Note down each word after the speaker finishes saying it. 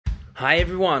Hi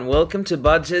everyone, welcome to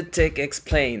Budget Tech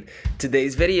Explained.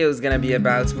 Today's video is gonna be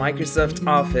about Microsoft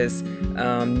Office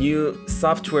new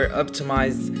software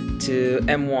optimized to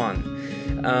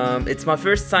M1. It's my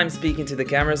first time speaking to the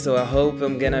camera, so I hope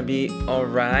I'm gonna be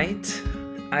alright,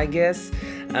 I guess.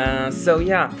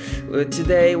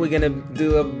 Today we're gonna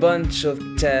do a bunch of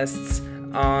tests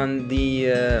on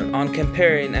the on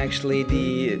comparing actually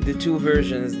the two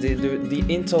versions, the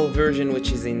Intel version,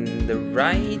 which is in the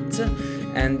right,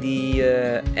 and the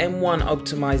M1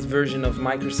 optimized version of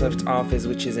Microsoft Office,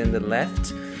 which is in the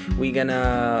left. We're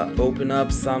gonna open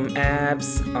up some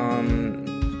apps,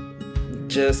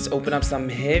 just open up some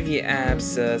heavy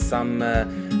apps, some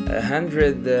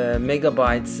 100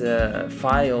 megabytes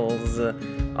files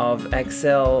of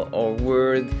Excel or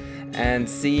Word, and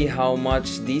see how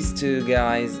much these two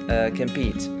guys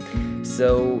compete.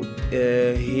 So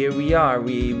here we are.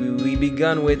 We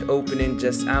begun with opening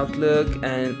just Outlook,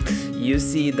 and you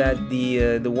see that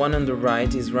the one on the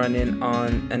right is running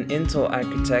on an Intel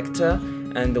architecture,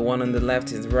 and the one on the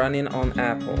left is running on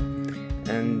Apple.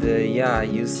 And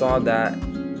you saw that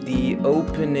the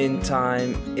opening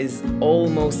time is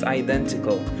almost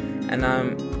identical, and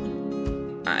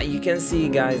you can see,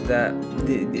 guys, that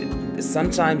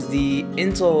sometimes the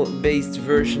Intel-based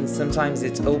version, sometimes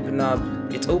it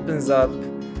opens up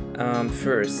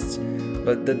first,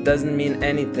 but that doesn't mean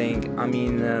anything. I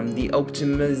mean, the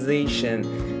optimization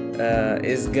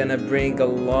is gonna bring a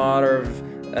lot of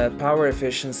power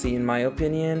efficiency, in my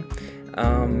opinion.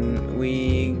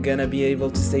 We're gonna be able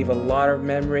to save a lot of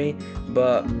memory,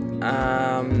 but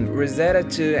Rosetta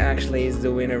 2 actually is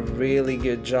doing a really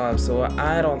good job, so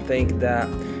I don't think that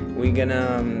we're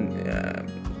gonna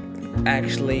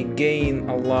actually gain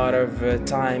a lot of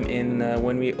time in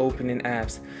when we open in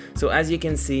apps. So as you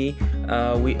can see,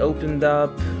 we opened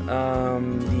up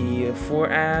the 4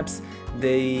 apps.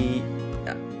 They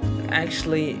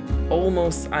actually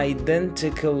almost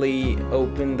identically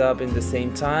opened up in the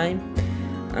same time,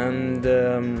 and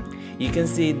you can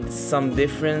see some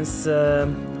difference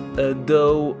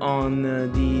though on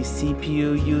the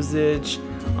CPU usage,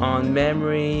 on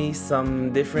memory,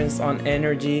 some difference on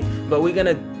energy, but we're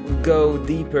gonna go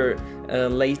deeper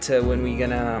later when we're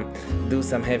gonna do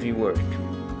some heavy work.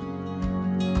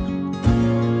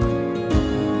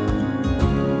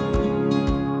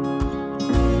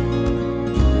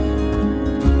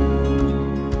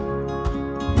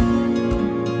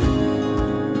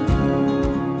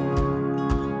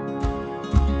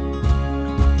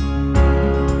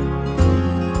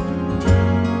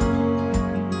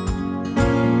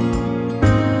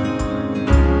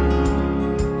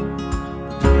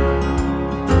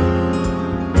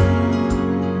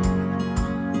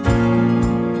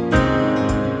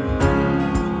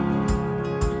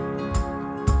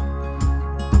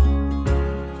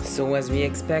 So as we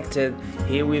expected,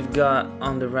 here we've got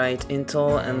on the right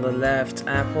Intel and the left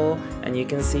Apple, and you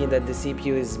can see that the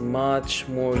CPU is much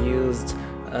more used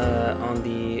on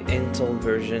the Intel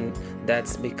version.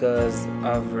 That's because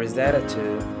of Rosetta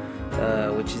 2,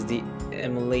 which is the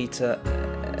emulator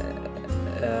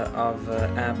of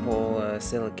Apple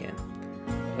Silicon,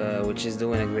 which is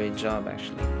doing a great job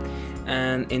actually.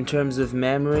 And in terms of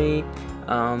memory,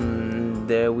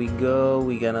 there we go.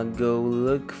 We're gonna go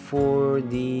look for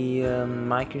the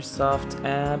Microsoft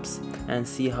apps and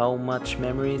see how much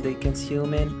memory they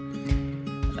consume in.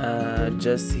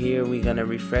 Just here we're gonna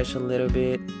refresh a little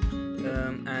bit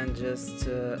and just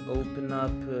open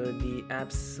up the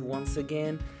apps once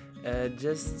again,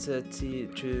 just to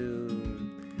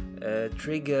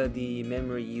trigger the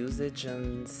memory usage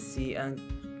and see and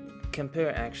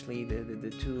compare actually the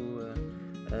two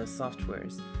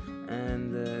softwares.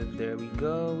 And there we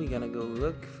go. We're gonna go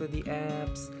look for the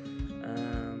apps.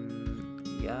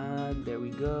 There we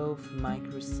go. For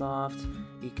Microsoft,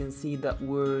 you can see that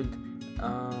Word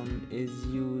is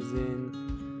using.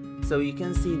 So you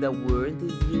can see that Word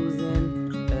is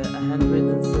using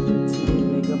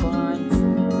 117 megabytes.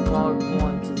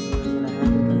 PowerPoint is using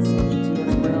 170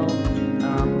 as well.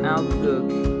 Outlook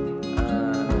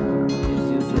is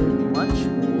using much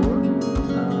more,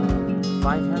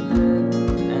 500.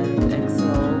 And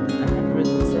Excel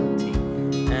 170,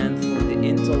 and for the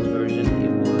Intel version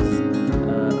it was a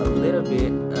little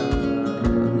bit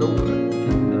lower,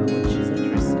 which is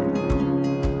interesting.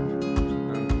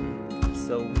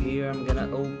 So here I'm gonna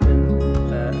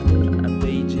open a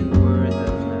page in Word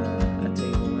and a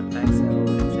table in Excel,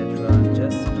 etc.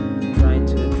 Just trying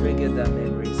to trigger that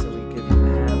memory so we could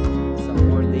have some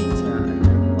more data and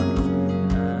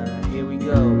analyze. Here we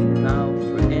go. Now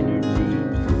for energy,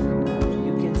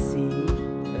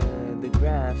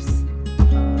 graphs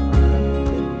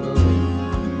below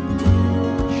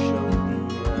show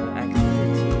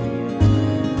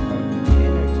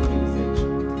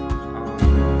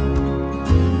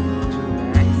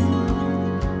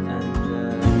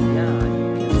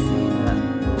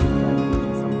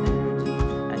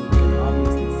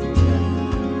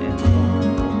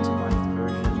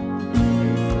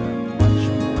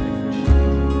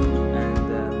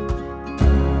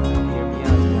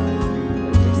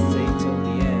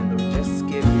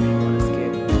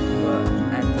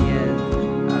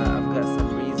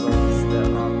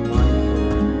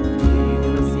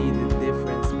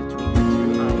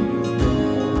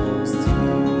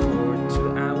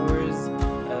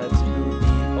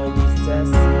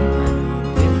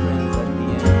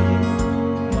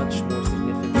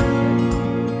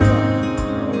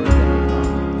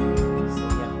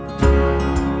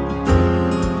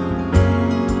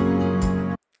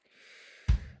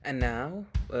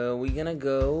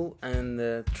go and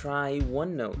try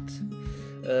OneNote.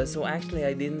 So actually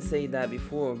I didn't say that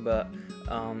before, but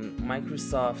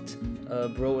Microsoft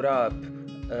brought up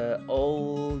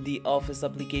all the Office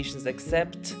applications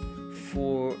except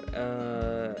for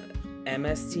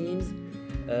MS Teams,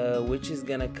 which is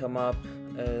gonna come up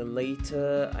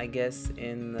later, I guess,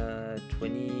 in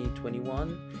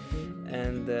 2021.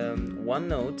 And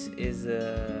OneNote is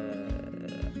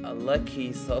a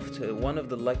lucky software, one of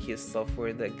the luckiest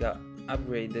software that got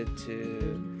upgraded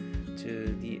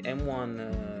to the M1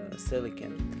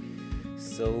 Silicon.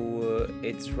 So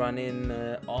it's running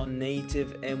on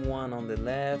native M1 on the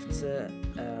left,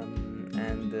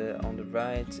 and on the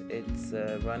right it's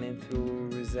running through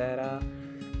Rosetta.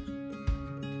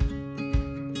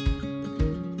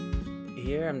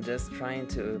 Here I'm just trying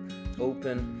to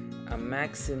open a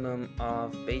maximum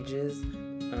of pages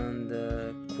and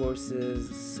courses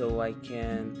so I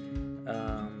can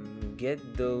get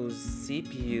those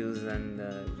CPUs and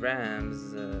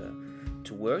RAMs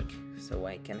to work, so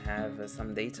I can have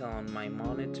some data on my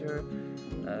monitor,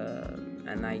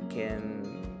 and I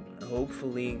can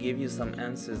hopefully give you some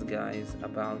answers, guys,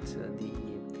 about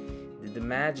the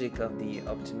magic of the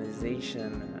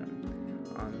optimization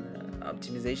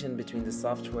optimization between the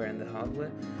software and the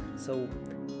hardware. So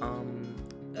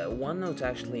OneNote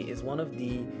actually is one of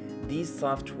these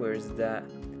softwares that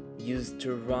used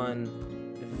to run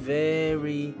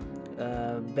very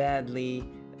badly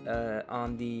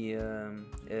on the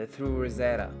through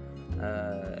Rosetta.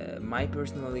 My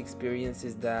personal experience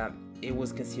is that it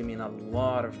was consuming a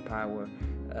lot of power,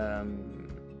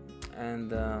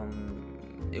 and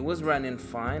it was running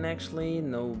fine actually,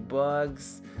 no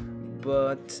bugs,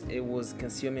 but it was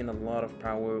consuming a lot of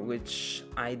power, which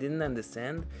I didn't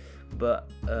understand. But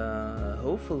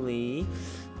hopefully,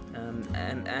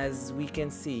 and as we can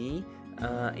see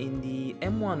in the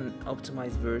M1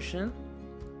 optimized version,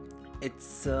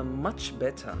 it's much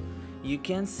better. You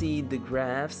can see the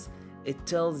graphs. It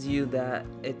tells you that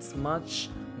it's much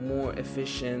more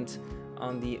efficient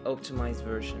on the optimized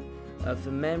version.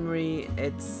 For memory,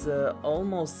 it's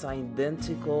almost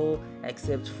identical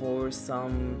except for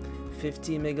some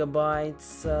 50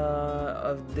 megabytes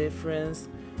of difference,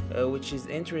 which is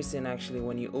interesting actually.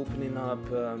 When you opening up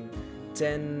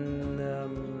 10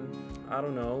 I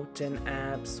don't know, 10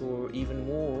 apps or even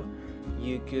more,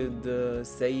 you could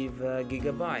save a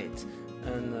gigabyte,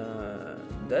 and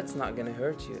that's not gonna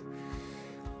hurt you.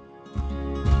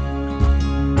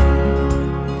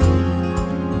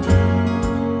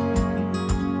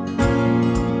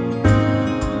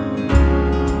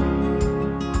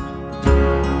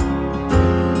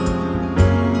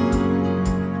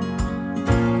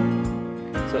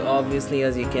 Obviously,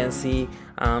 as you can see,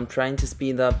 I'm trying to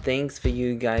speed up things for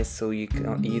you guys so you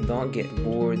don't get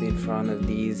bored in front of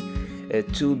these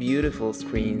two beautiful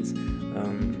screens.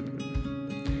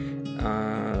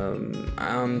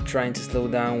 I'm trying to slow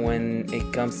down when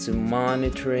it comes to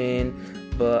monitoring,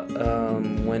 but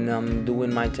when I'm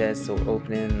doing my tests or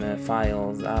opening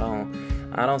files,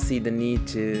 I don't see the need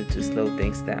to slow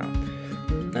things down.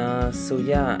 So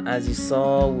yeah, as you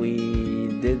saw, we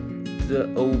did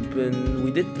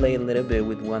play a little bit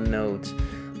with OneNote,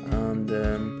 and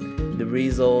the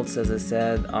results, as I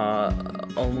said, are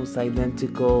almost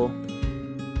identical.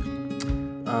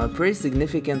 Pretty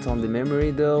significant on the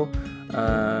memory though,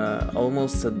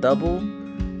 almost a double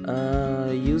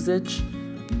usage,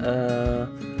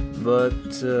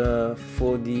 but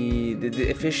for the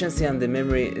efficiency on the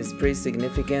memory is pretty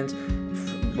significant,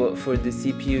 but for the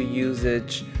CPU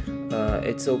usage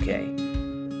it's okay.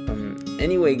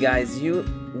 Anyway guys, you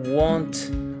won't,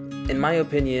 in my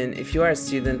opinion, if you are a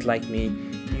student like me,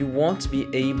 you won't be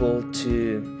able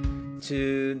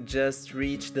to just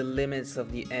reach the limits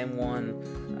of the M1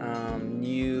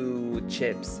 new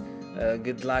chips.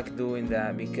 Good luck doing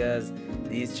that, because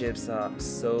these chips are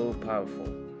so powerful.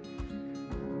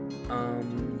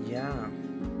 Yeah.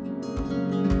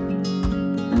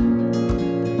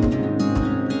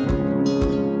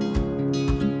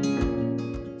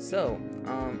 So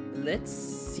let's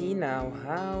see now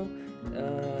how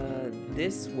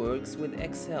this works with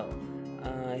Excel.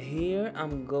 Here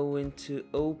I'm going to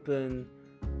open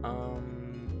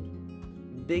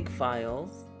big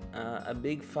files, a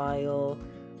big file,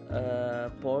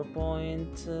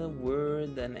 PowerPoint,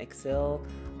 Word and Excel.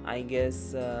 I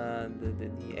guess the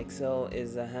Excel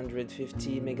is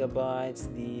 150 megabytes,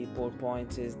 the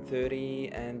PowerPoint is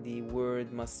 30, and the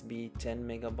Word must be 10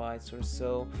 megabytes or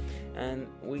so. And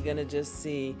we're gonna just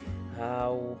see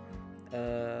how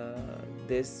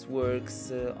this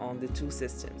works on the two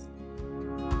systems.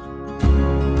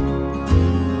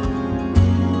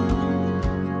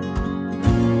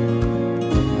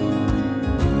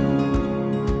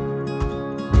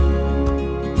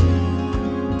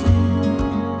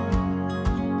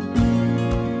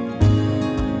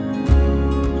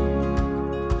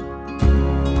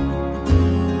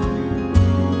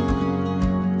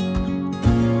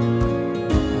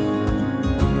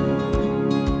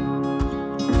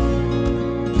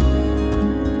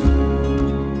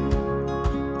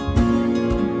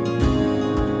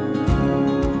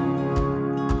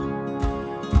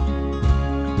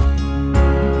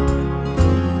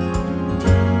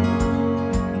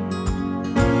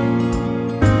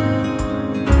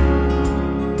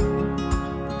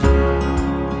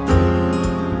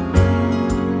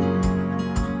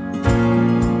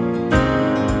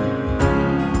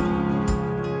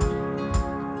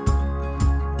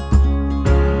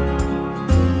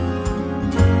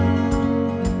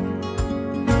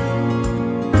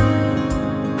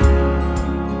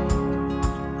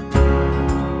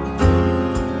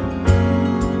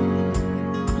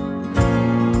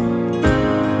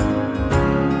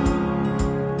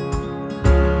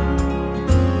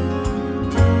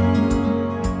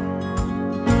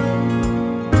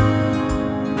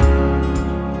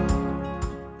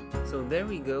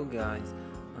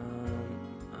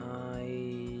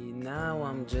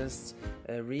 on just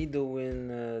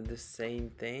redoing the same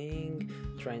thing,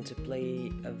 trying to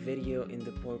play a video in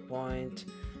the PowerPoint,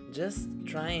 just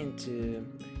trying to,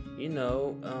 you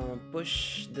know,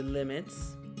 push the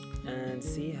limits and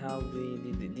see how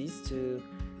these two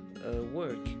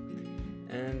work.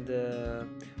 And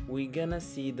we're gonna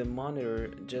see the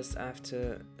monitor just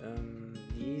after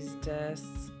these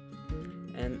tests,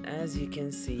 and as you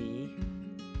can see,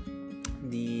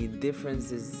 the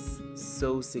difference is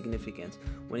so significant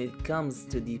when it comes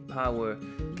to the power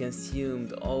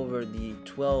consumed over the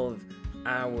 12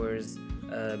 hours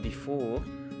before.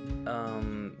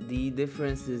 The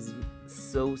difference is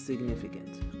so significant.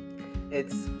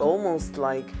 It's almost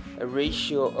like a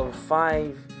ratio of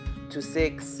 5 to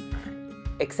 6.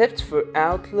 Except for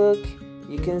Outlook,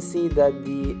 you can see that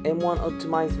the M1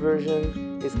 optimized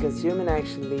version is consuming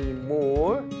actually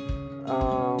more,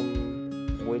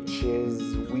 which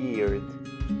is weird.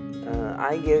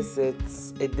 I guess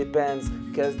it depends,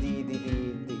 because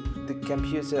the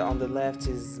computer on the left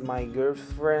is my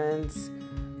girlfriend's,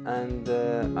 and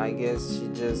I guess she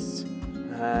just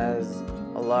has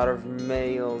a lot of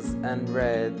mails and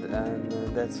read, and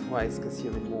that's why it's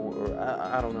consuming more, or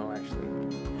I don't know actually.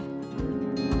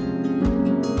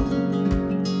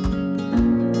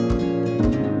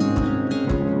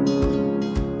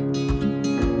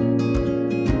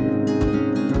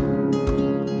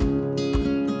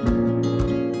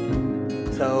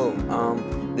 So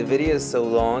the video is so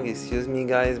long, excuse me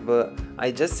guys, but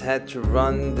I just had to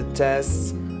run the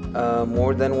tests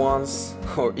more than once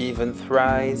or even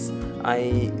thrice.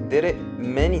 I did it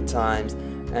many times,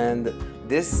 and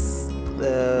this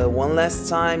one last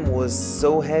time was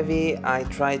so heavy. I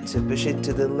tried to push it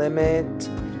to the limit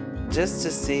just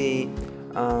to see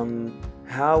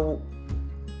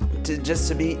just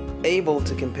to be able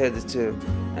to compare the two.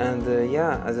 And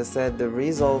yeah, as I said, the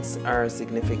results are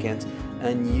significant,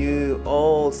 and you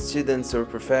all students or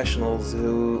professionals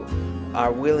who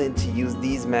are willing to use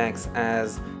these Macs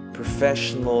as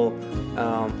professional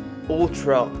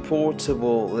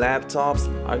ultra-portable laptops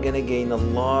are gonna gain a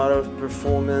lot of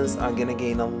performance, are gonna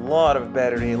gain a lot of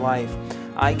battery life.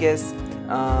 I guess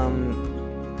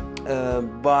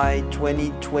by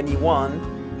 2021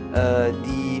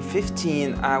 the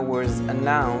 15 hours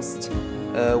announced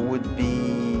would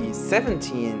be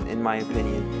 17 in my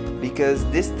opinion, because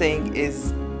this thing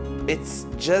it's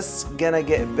just gonna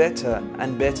get better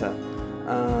and better.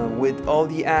 With all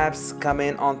the apps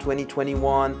coming on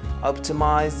 2021,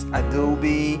 optimized,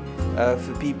 Adobe,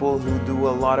 for people who do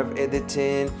a lot of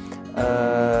editing,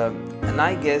 and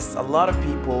I guess a lot of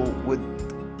people would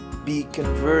be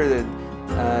converted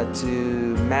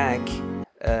to Mac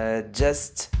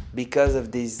just because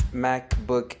of this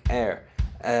MacBook Air.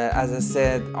 As I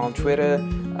said on Twitter,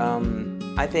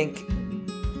 I think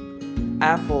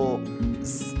Apple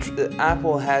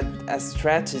had a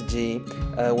strategy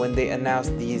when they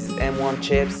announced these M1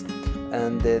 chips,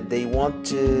 and they want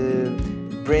to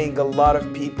bring a lot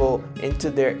of people into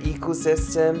their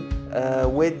ecosystem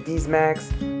with these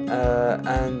Macs,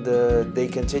 and they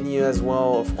continue as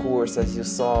well, of course, as you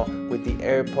saw with the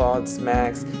AirPods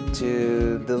Max,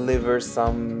 to deliver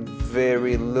some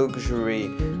very luxury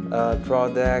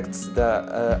products that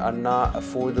are not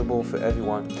affordable for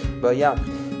everyone. But yeah,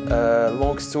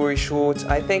 long story short,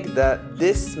 I think that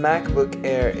this MacBook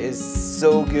Air is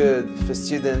so good for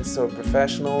students or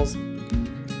professionals,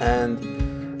 and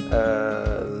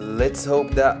let's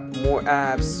hope that more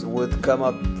apps would come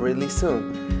up really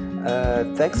soon.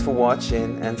 Thanks for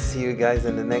watching, and see you guys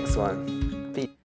in the next one.